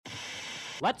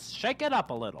Let's shake it up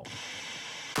a little.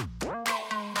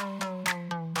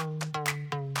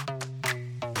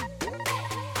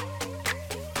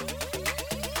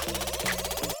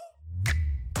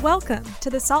 Welcome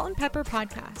to the Salt and Pepper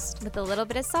Podcast. With a little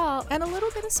bit of salt And a little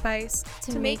bit of spice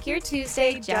to make your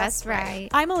Tuesday just right.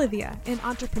 I'm Olivia, an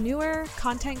entrepreneur,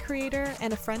 content creator,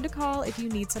 and a friend to call if you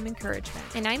need some encouragement.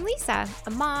 And I'm Lisa,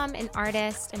 a mom, an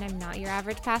artist, and I'm not your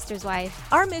average pastor's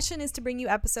wife. Our mission is to bring you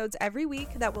episodes every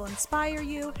week that will inspire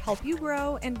you, help you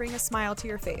grow, and bring a smile to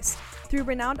your face through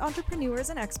renowned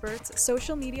entrepreneurs and experts,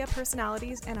 social media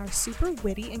personalities, and our super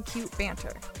witty and cute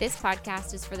banter. This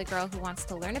podcast is for the girl who wants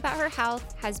to learn about her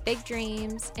health, has big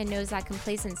dreams, and knows that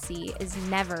complacency is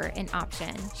never an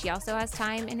option. She also has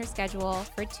time in her schedule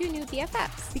for 2 new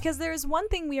BFFs. Because there is one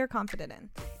thing we are confident in.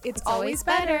 It's always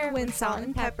better when salt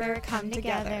and pepper come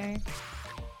together.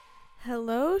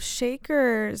 Hello,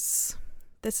 Shakers.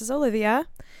 This is Olivia.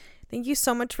 Thank you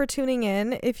so much for tuning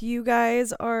in. If you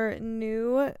guys are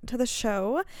new to the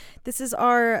show, this is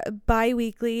our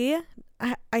bi-weekly.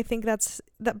 I think that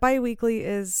bi-weekly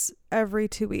is every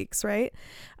 2 weeks, right?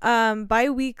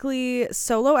 Bi-weekly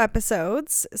solo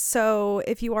episodes. So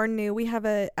if you are new, we have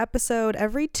an episode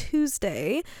every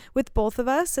Tuesday with both of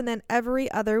us. And then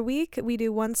every other week, we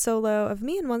do one solo of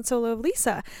me and one solo of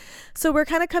Lisa. So we're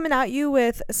kind of coming at you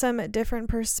with some different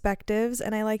perspectives.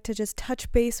 And I like to just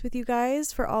touch base with you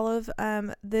guys for all of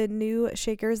the new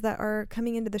Shakers that are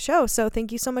coming into the show. So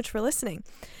thank you so much for listening.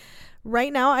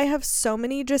 Right now, I have so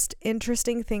many just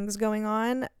interesting things going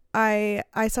on. I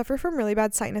suffer from really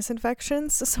bad sinus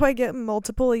infections, so I get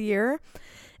multiple a year.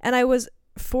 And I was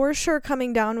for sure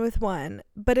coming down with one,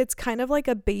 but it's kind of like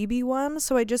a baby one,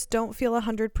 so I just don't feel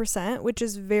 100%, which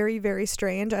is very, very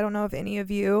strange. I don't know if any of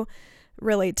you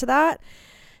relate to that.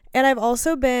 And I've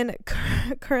also been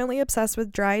currently obsessed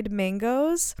with dried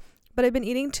mangoes, but I've been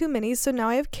eating too many, so now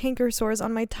I have canker sores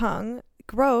on my tongue.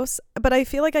 Gross, but I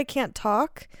feel like I can't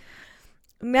talk.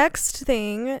 Next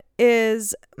thing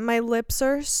is my lips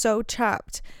are so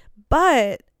chapped,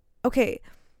 but okay,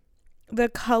 the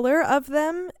color of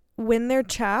them when they're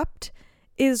chapped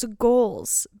is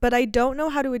goals, but I don't know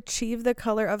how to achieve the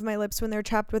color of my lips when they're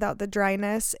chapped without the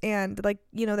dryness and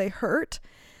they hurt.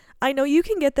 I know you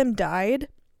can get them dyed,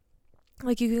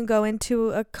 like you can go into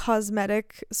a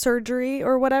cosmetic surgery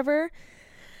or whatever,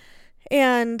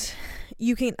 and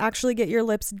you can actually get your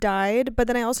lips dyed, but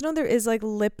then I also know there is like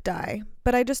lip dye,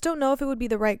 but I just don't know if it would be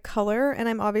the right color, and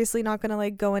I'm obviously not gonna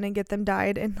like go in and get them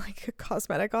dyed in like a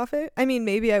cosmetic outfit. I mean,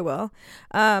 maybe I will,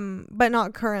 but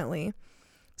not currently.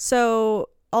 So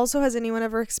also, has anyone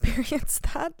ever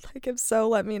experienced that? Like, if so,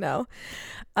 let me know.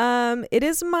 It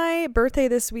is my birthday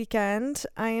this weekend.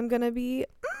 I am gonna be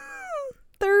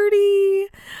 30.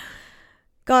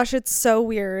 Gosh, it's so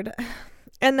weird.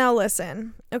 And now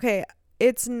listen, okay,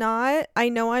 I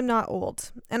know I'm not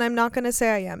old, and I'm not going to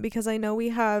say I am, because I know we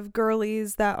have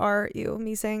girlies that are,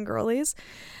 me saying girlies,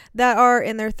 that are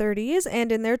in their 30s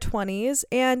and in their 20s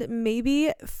and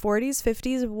maybe 40s,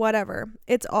 50s, whatever.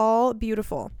 It's all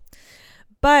beautiful.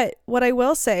 But what I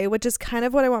will say, which is kind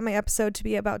of what I want my episode to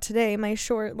be about today, my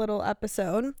short little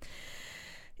episode,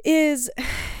 is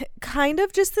kind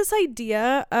of just this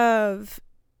idea of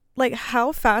like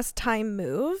how fast time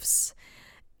moves.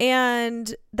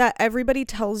 And that everybody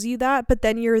tells you that, but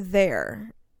then you're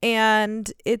there.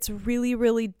 And it's really,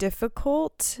 really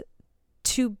difficult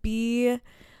to be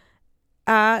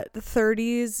at the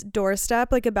 30s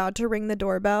doorstep, like about to ring the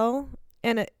doorbell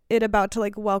and it about to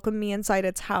like welcome me inside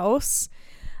its house.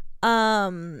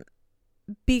 Because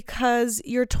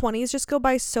your 20s just go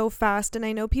by so fast. And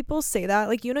I know people say that,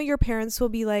 like, your parents will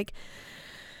be like,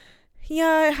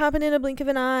 yeah, it happened in a blink of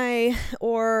an eye,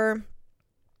 or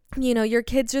your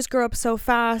kids just grow up so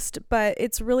fast, but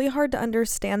it's really hard to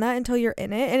understand that until you're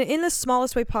in it, and in the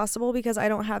smallest way possible, because I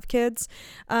don't have kids.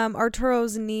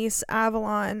 Arturo's niece,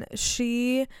 Avalon,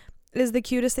 she is the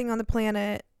cutest thing on the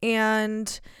planet,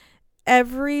 and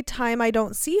every time I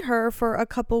don't see her for a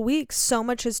couple weeks, so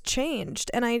much has changed,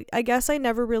 and I guess I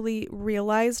never really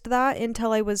realized that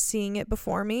until I was seeing it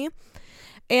before me.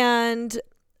 And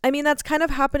I mean, that's kind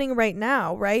of happening right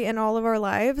now, right? In all of our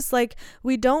lives. Like,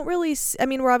 we don't really,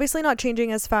 we're obviously not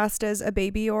changing as fast as a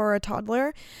baby or a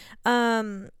toddler.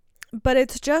 But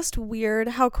it's just weird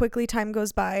how quickly time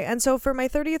goes by. And so for my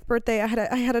 30th birthday, I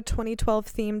had a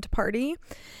 2012 themed party.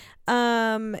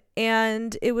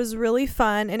 And it was really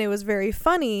fun, and it was very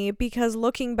funny because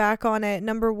looking back on it,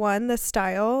 number one, the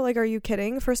style, like, are you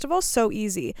kidding? First of all, so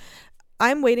easy.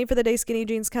 I'm waiting for the day skinny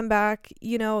jeans come back.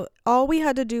 All we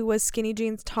had to do was skinny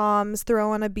jeans, Toms,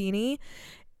 throw on a beanie.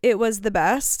 It was the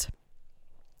best.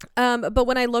 But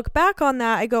when I look back on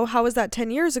that, I go, how was that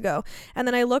 10 years ago? And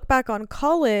then I look back on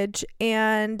college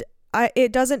and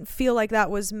it doesn't feel like that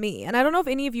was me. And I don't know if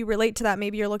any of you relate to that.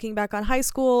 Maybe you're looking back on high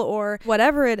school or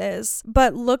whatever it is.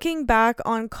 But looking back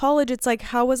on college, it's like,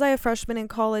 how was I a freshman in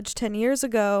college 10 years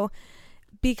ago?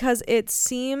 Because it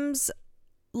seems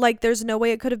like there's no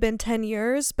way it could have been 10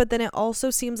 years, but then it also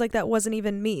seems like that wasn't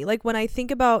even me. Like when I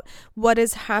think about what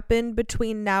has happened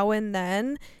between now and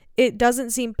then, it doesn't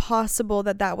seem possible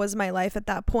that that was my life at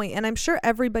that point. And I'm sure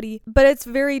everybody, but it's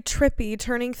very trippy.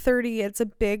 Turning 30, it's a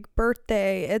big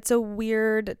birthday. It's a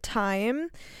weird time.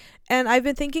 And I've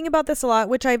been thinking about this a lot,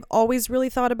 which I've always really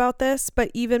thought about this,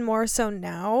 but even more so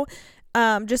now.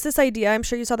 Just this idea, I'm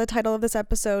sure you saw the title of this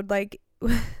episode, like,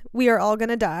 we are all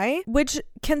gonna die, which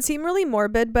can seem really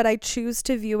morbid, but I choose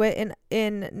to view it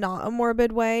in not a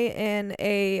morbid way, in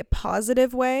a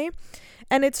positive way.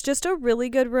 And it's just a really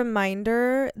good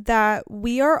reminder that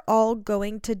we are all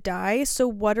going to die. So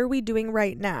what are we doing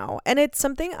right now? And it's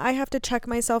something I have to check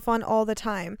myself on all the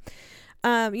time.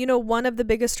 One of the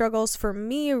biggest struggles for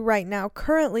me right now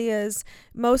currently is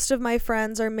most of my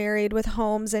friends are married with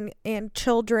homes and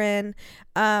children,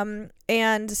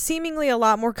 and seemingly a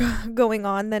lot more going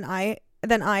on than I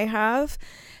have.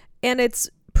 And it's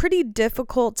pretty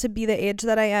difficult to be the age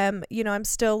that I am. I'm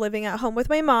still living at home with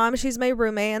my mom. She's my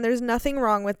roommate, and there's nothing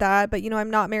wrong with that. But,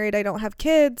 I'm not married. I don't have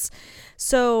kids.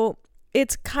 So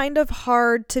it's kind of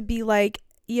hard to be like,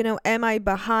 am I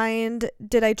behind?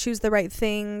 Did I choose the right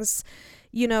things?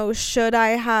 Should I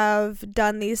have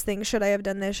done these things? Should I have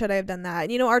done this? Should I have done that?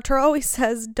 Artur always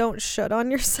says, don't should on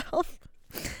yourself,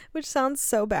 which sounds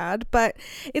so bad, but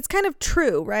it's kind of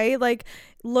true, right? Like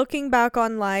looking back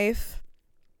on life,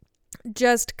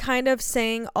 just kind of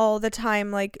saying all the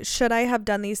time, like, should I have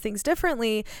done these things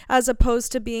differently, as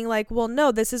opposed to being like, well,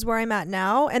 no, this is where I'm at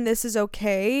now and this is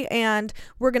okay and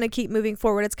we're going to keep moving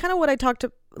forward. It's kind of what I talked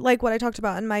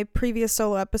about in my previous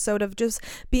solo episode of just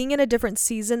being in a different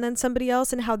season than somebody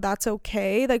else and how that's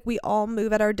okay. Like we all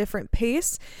move at our different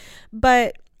pace,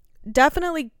 but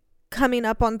definitely coming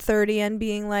up on 30 and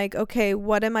being like, okay,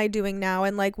 what am I doing now?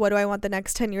 And like, what do I want the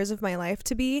next 10 years of my life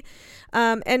to be?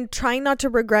 And trying not to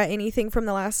regret anything from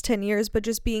the last 10 years, but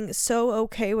just being so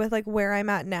okay with like where I'm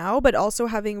at now, but also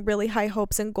having really high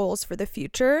hopes and goals for the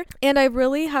future. And I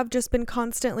really have just been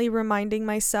constantly reminding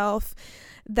myself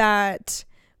that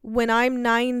when I'm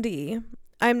 90,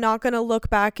 I'm not going to look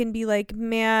back and be like,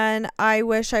 man, I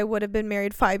wish I would have been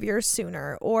married 5 years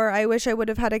sooner, or I wish I would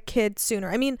have had a kid sooner.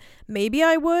 I mean, maybe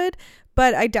I would,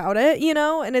 but I doubt it,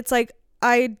 and it's like,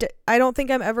 I don't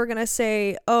think I'm ever going to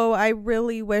say, oh, I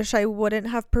really wish I wouldn't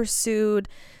have pursued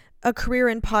a career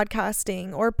in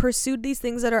podcasting or pursued these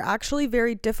things that are actually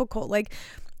very difficult. Like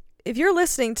if you're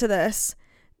listening to this,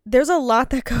 there's a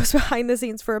lot that goes behind the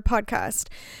scenes for a podcast.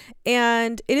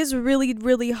 And it is really,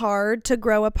 really hard to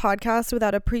grow a podcast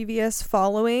without a previous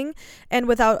following and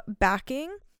without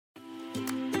backing.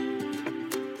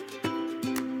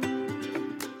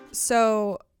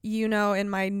 So, in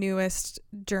my newest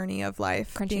journey of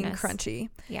life, being crunchy.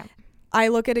 Yeah. I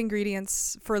look at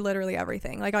ingredients for literally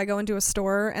everything. Like I go into a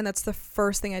store and that's the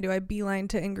first thing I do. I beeline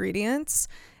to ingredients.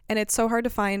 And it's so hard to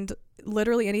find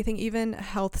literally anything. Even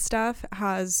health stuff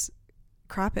has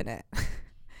crap in it.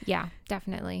 Yeah,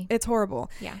 definitely. It's horrible.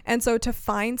 Yeah. And so to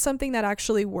find something that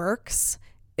actually works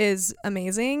is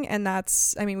amazing. And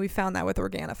we found that with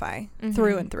Organifi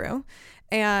through and through.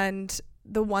 And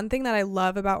the one thing that I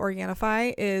love about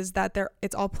Organifi is that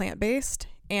it's all plant-based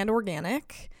and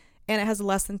organic. And it has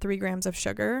less than 3 grams of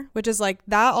sugar, which is like,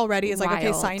 that already is Wild. Like,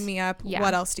 okay, sign me up. Yeah.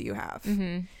 What else do you have?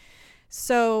 Mm-hmm.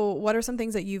 So what are some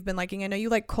things that you've been liking? I know you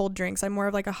like cold drinks. I'm more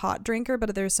of like a hot drinker,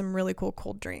 but there's some really cool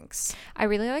cold drinks. I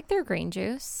really like their green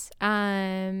juice.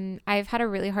 I've had a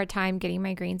really hard time getting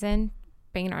my greens in,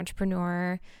 being an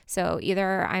entrepreneur. So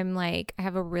either I'm like, I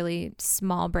have a really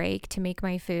small break to make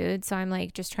my food. So I'm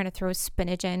like just trying to throw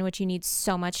spinach in, which you need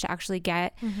so much to actually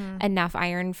get enough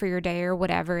iron for your day or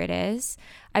whatever it is.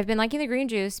 I've been liking the green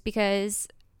juice because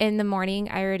in the morning,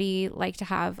 I already like to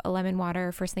have a lemon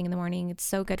water first thing in the morning. It's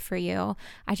so good for you.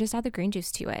 I just add the green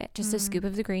juice to it. Just a scoop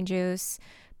of the green juice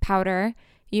powder.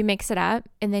 You mix it up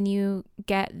and then you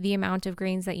get the amount of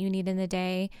greens that you need in the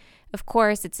day. Of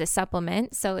course, it's a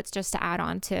supplement, so it's just to add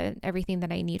on to everything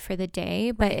that I need for the day.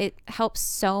 But it helps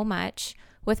so much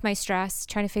with my stress,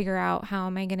 trying to figure out how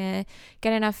am I going to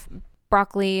get enough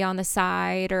broccoli on the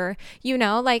side, or,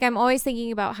 like I'm always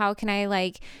thinking about how can I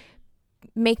like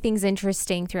make things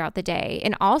interesting throughout the day,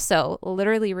 and also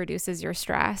literally reduces your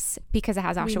stress because it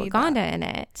has ashwagandha in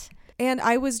it. And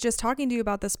I was just talking to you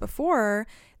about this before,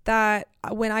 that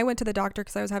when I went to the doctor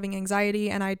because I was having anxiety,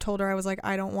 and I told her, I was like,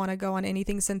 I don't want to go on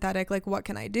anything synthetic. Like, what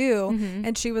can I do?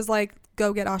 And she was like,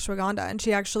 go get ashwagandha. And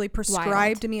she actually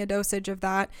prescribed me a dosage of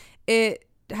that. It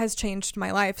has changed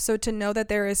my life. So to know that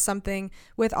there is something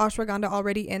with ashwagandha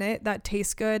already in it that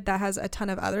tastes good, that has a ton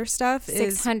of other stuff,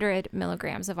 600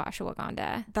 milligrams of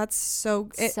ashwagandha. That's so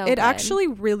it good. Actually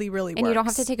really works. And you don't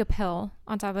have to take a pill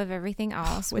on top of everything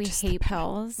else. We hate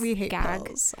pills. We hate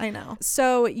pills. I know.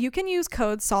 So you can use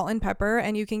code salt and pepper,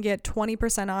 and you can get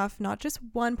 20% off not just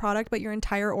one product but your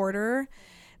entire order,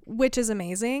 which is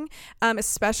amazing,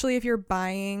 especially if you're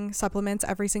buying supplements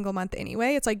every single month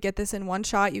anyway. It's like, get this in one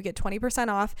shot, you get 20%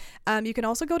 off. You can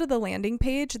also go to the landing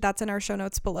page that's in our show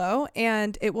notes below,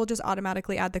 and it will just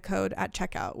automatically add the code at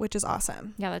checkout, which is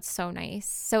awesome. Yeah, that's so nice.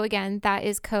 So again, that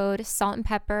is code salt and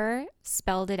pepper,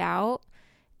 spelled it out,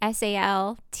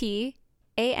 SALTANDPEPPER.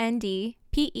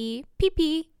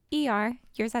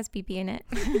 Yours has PP in it.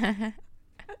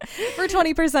 For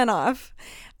 20% off.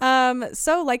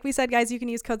 So like we said, guys, you can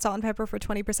use code salt and pepper for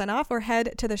 20% off, or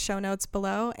head to the show notes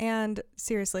below, and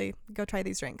seriously, go try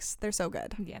these drinks. They're so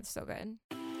good. Yeah, it's so good.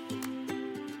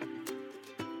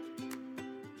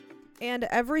 And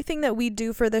everything that we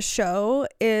do for the show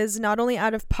is not only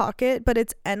out of pocket, but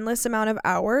it's endless amount of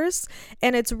hours,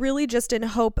 and it's really just in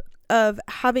hope of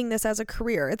having this as a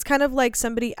career. It's kind of like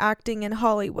somebody acting in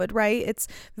Hollywood, right? It's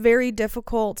very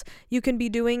difficult. You can be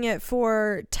doing it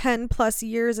for 10 plus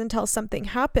years until something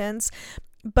happens,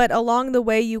 but along the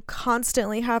way you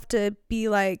constantly have to be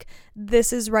like,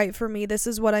 this is right for me, this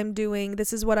is what I'm doing,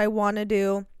 this is what I want to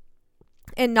do,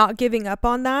 and not giving up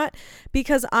on that.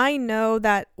 Because I know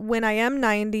that when I am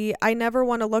 90, I never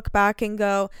want to look back and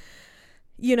go,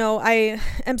 you know, I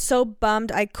am so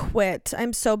bummed I quit.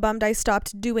 I'm so bummed I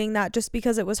stopped doing that just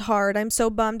because it was hard. I'm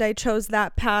so bummed I chose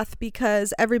that path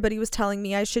because everybody was telling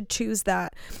me I should choose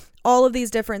that. All of these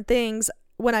different things.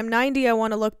 When I'm 90, I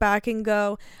want to look back and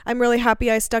go, I'm really happy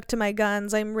I stuck to my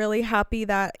guns. I'm really happy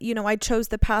that, you know, I chose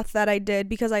the path that I did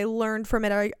because I learned from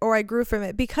it, or I grew from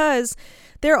it. Because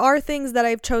there are things that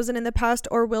I've chosen in the past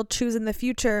or will choose in the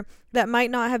future that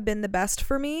might not have been the best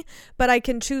for me, but I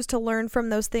can choose to learn from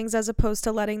those things as opposed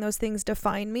to letting those things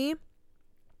define me.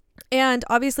 And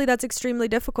obviously that's extremely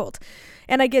difficult,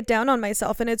 and I get down on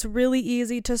myself, and it's really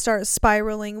easy to start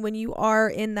spiraling when you are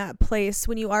in that place,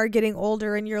 when you are getting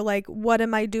older and you're like, what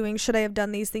am I doing? Should I have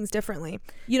done these things differently?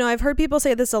 You know, I've heard people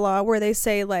say this a lot, where they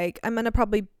say, like, I'm gonna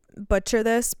probably butcher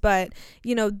this, but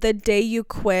you know, the day you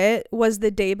quit was the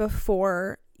day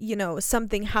before, you know,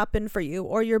 something happened for you,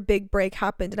 or your big break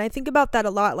happened. And I think about that a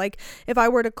lot. Like, if I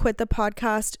were to quit the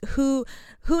podcast, who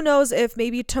knows if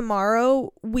maybe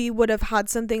tomorrow we would have had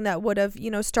something that would have,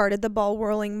 you know, started the ball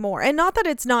whirling more. And not that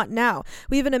it's not now.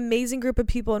 We have an amazing group of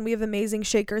people and we have amazing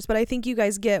shakers, but I think you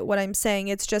guys get what I'm saying.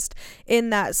 It's just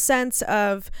in that sense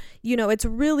of, you know, it's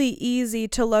really easy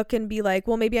to look and be like,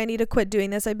 well, maybe I need to quit doing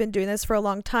this. I've been doing this for a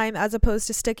long time, as opposed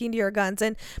to sticking to your guns.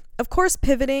 And of course,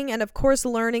 pivoting, and of course,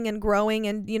 learning and growing,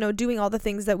 and, you know, doing all the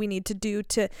things that we need to do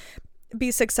to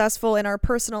be successful in our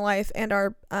personal life and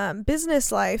our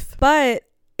business life. But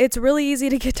it's really easy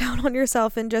to get down on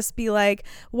yourself and just be like,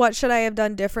 what should I have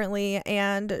done differently?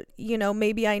 And, you know,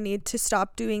 maybe I need to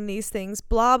stop doing these things,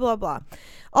 blah, blah, blah.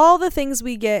 All the things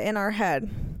we get in our head.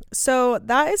 So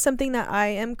that is something that I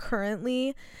am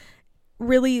currently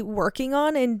really working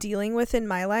on and dealing with in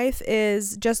my life,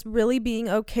 is just really being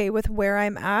okay with where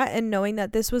I'm at and knowing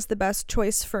that this was the best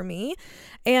choice for me.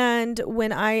 And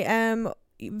when I am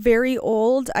very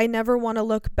old, I never want to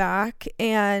look back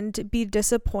and be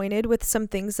disappointed with some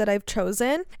things that I've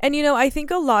chosen. And, you know, I think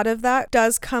a lot of that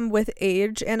does come with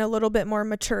age and a little bit more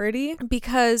maturity,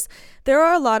 because there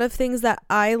are a lot of things that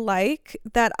I like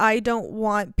that I don't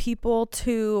want people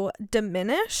to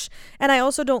diminish, and I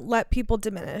also don't let people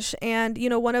diminish. And, you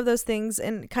know, one of those things,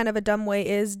 in kind of a dumb way,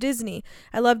 is Disney.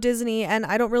 I love Disney, and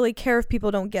I don't really care if people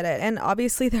don't get it. And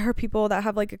obviously there are people that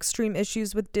have like extreme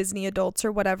issues with Disney adults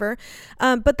or whatever.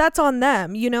 But that's on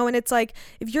them, you know. And it's like,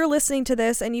 if you're listening to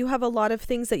this and you have a lot of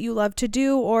things that you love to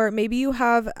do, or maybe you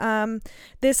have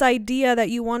this idea that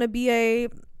you want to be a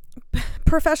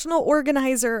professional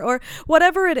organizer or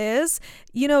whatever it is,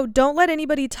 you know, don't let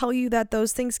anybody tell you that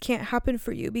those things can't happen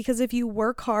for you. Because if you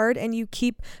work hard and you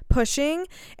keep pushing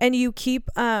and you keep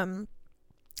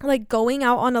like going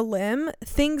out on a limb,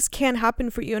 things can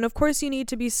happen for you. And of course you need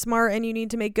to be smart and you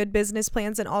need to make good business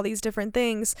plans and all these different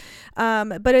things.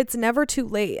 But it's never too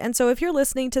late. And so if you're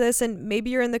listening to this and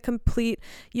maybe you're in the complete,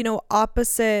 you know,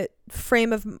 opposite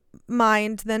frame of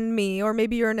mind than me, or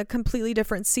maybe you're in a completely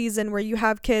different season where you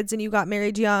have kids and you got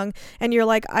married young and you're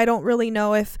like, I don't really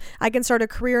know if I can start a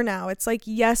career now. It's like,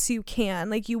 yes, you can.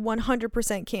 Like, you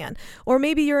 100% can. Or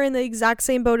maybe you're in the exact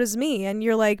same boat as me and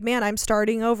you're like, man, I'm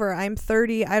starting over. I'm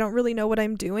 30. I don't really know what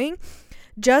I'm doing.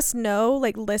 Just know,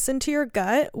 like, listen to your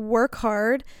gut, work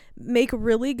hard, make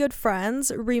really good friends,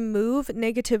 remove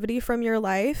negativity from your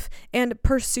life, and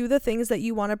pursue the things that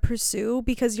you want to pursue,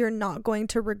 because you're not going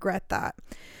to regret that.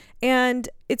 And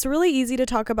it's really easy to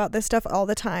talk about this stuff all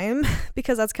the time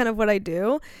because that's kind of what I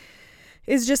do,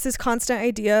 is just this constant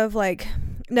idea of like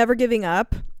never giving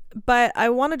up. But I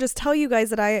want to just tell you guys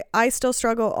that I still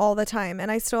struggle all the time,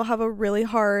 and I still have a really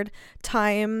hard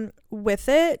time with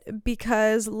it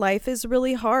because life is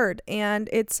really hard and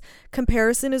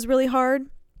comparison is really hard.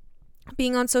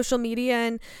 Being on social media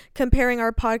and comparing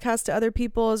our podcast to other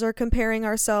people's, or comparing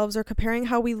ourselves, or comparing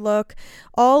how we look,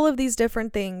 all of these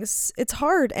different things, it's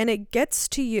hard and it gets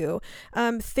to you.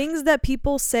 Things that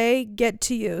people say get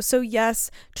to you. So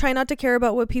yes, try not to care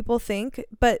about what people think,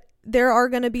 but there are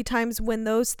going to be times when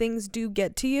those things do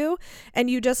get to you,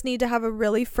 and you just need to have a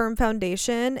really firm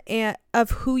foundation of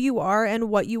who you are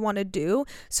and what you want to do,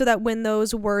 so that when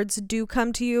those words do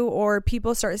come to you, or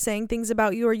people start saying things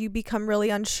about you, or you become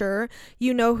really unsure,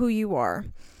 you know who you are.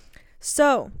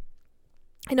 So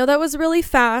I know that was really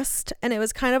fast and it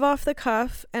was kind of off the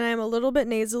cuff, and I'm a little bit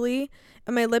nasally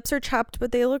and my lips are chapped,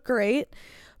 but they look great.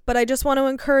 But I just want to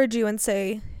encourage you and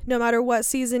say, no matter what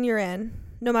season you're in,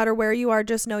 no matter where you are,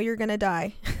 just know you're going to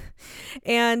die.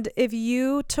 And if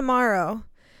you tomorrow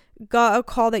got a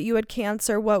call that you had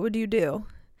cancer, what would you do?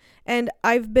 And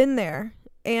I've been there,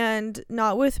 and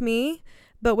not with me,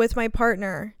 but with my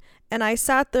partner. And I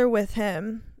sat there with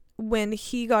him when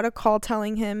he got a call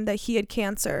telling him that he had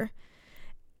cancer.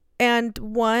 And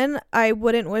I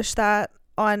wouldn't wish that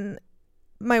on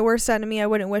my worst enemy. I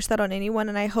wouldn't wish that on anyone.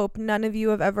 And I hope none of you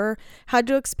have ever had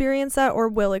to experience that or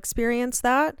will experience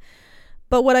that.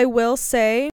 But what I will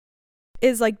say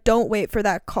is, like, don't wait for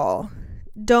that call.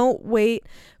 Don't wait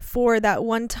for that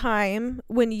one time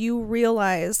when you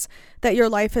realize that your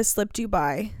life has slipped you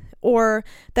by, or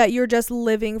that you're just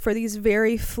living for these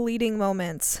very fleeting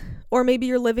moments. Or maybe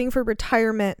you're living for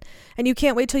retirement and you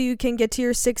can't wait till you can get to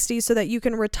your 60s so that you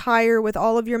can retire with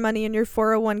all of your money in your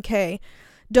 401k.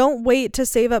 Don't wait to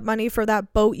save up money for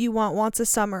that boat you want once a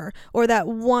summer, or that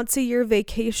once a year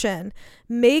vacation.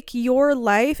 Make your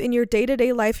life and your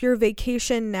day-to-day life your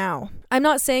vacation now. I'm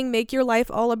not saying make your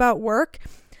life all about work,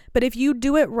 but if you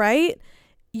do it right,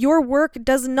 your work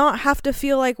does not have to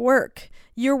feel like work.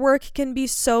 Your work can be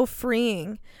so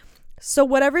freeing. So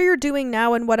whatever you're doing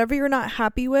now and whatever you're not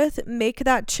happy with, make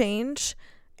that change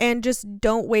and just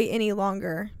don't wait any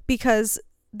longer, because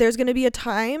there's going to be a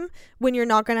time when you're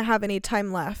not going to have any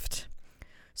time left.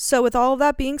 So with all of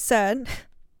that being said,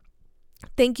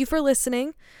 thank you for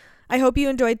listening. I hope you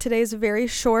enjoyed today's very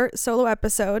short solo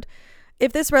episode.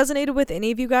 If this resonated with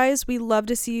any of you guys, we love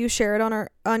to see you share it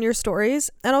on your stories,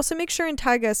 and also make sure and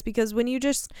tag us, because when you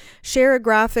just share a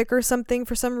graphic or something,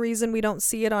 for some reason we don't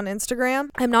see it on Instagram.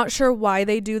 I'm not sure why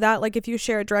they do that. Like, if you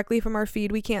share it directly from our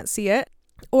feed, we can't see it.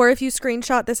 Or if you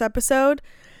screenshot this episode,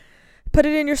 put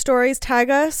it in your stories, tag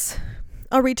us.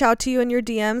 I'll reach out to you in your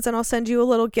DMs and I'll send you a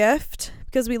little gift,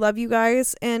 because we love you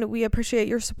guys and we appreciate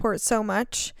your support so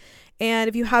much. And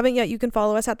if you haven't yet, you can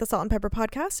follow us at the Salt and Pepper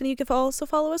Podcast, and you can also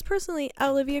follow us personally at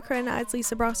Olivia Crenna, at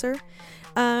Lisa Brosser.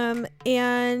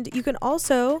 And you can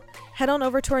also head on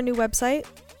over to our new website,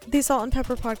 the Salt and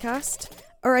Pepper Podcast,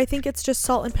 or I think it's just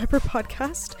Salt and Pepper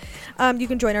Podcast. You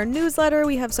can join our newsletter.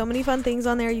 We have so many fun things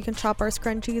on there. You can shop our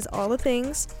scrunchies, all the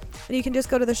things. And you can just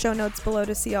go to the show notes below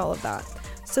to see all of that.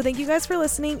 So thank you guys for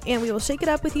listening, and we will shake it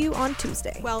up with you on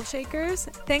Tuesday. Well, Shakers,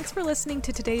 thanks for listening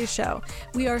to today's show.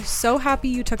 We are so happy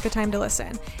you took the time to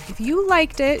listen. If you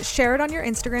liked it, share it on your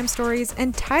Instagram stories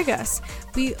and tag us.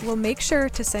 We will make sure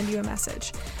to send you a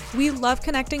message. We love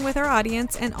connecting with our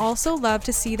audience and also love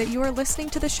to see that you are listening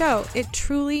to the show. It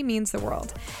truly means the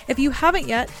world. If you haven't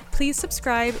yet, please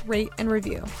subscribe, rate, and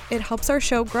review. It helps our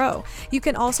show grow. You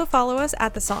can also follow us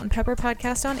at the Salt and Pepper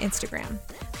Podcast on Instagram.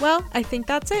 Well, I think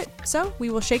that's it. So we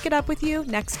will shake it up with you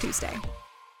next Tuesday.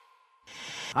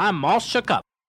 I'm all shook up.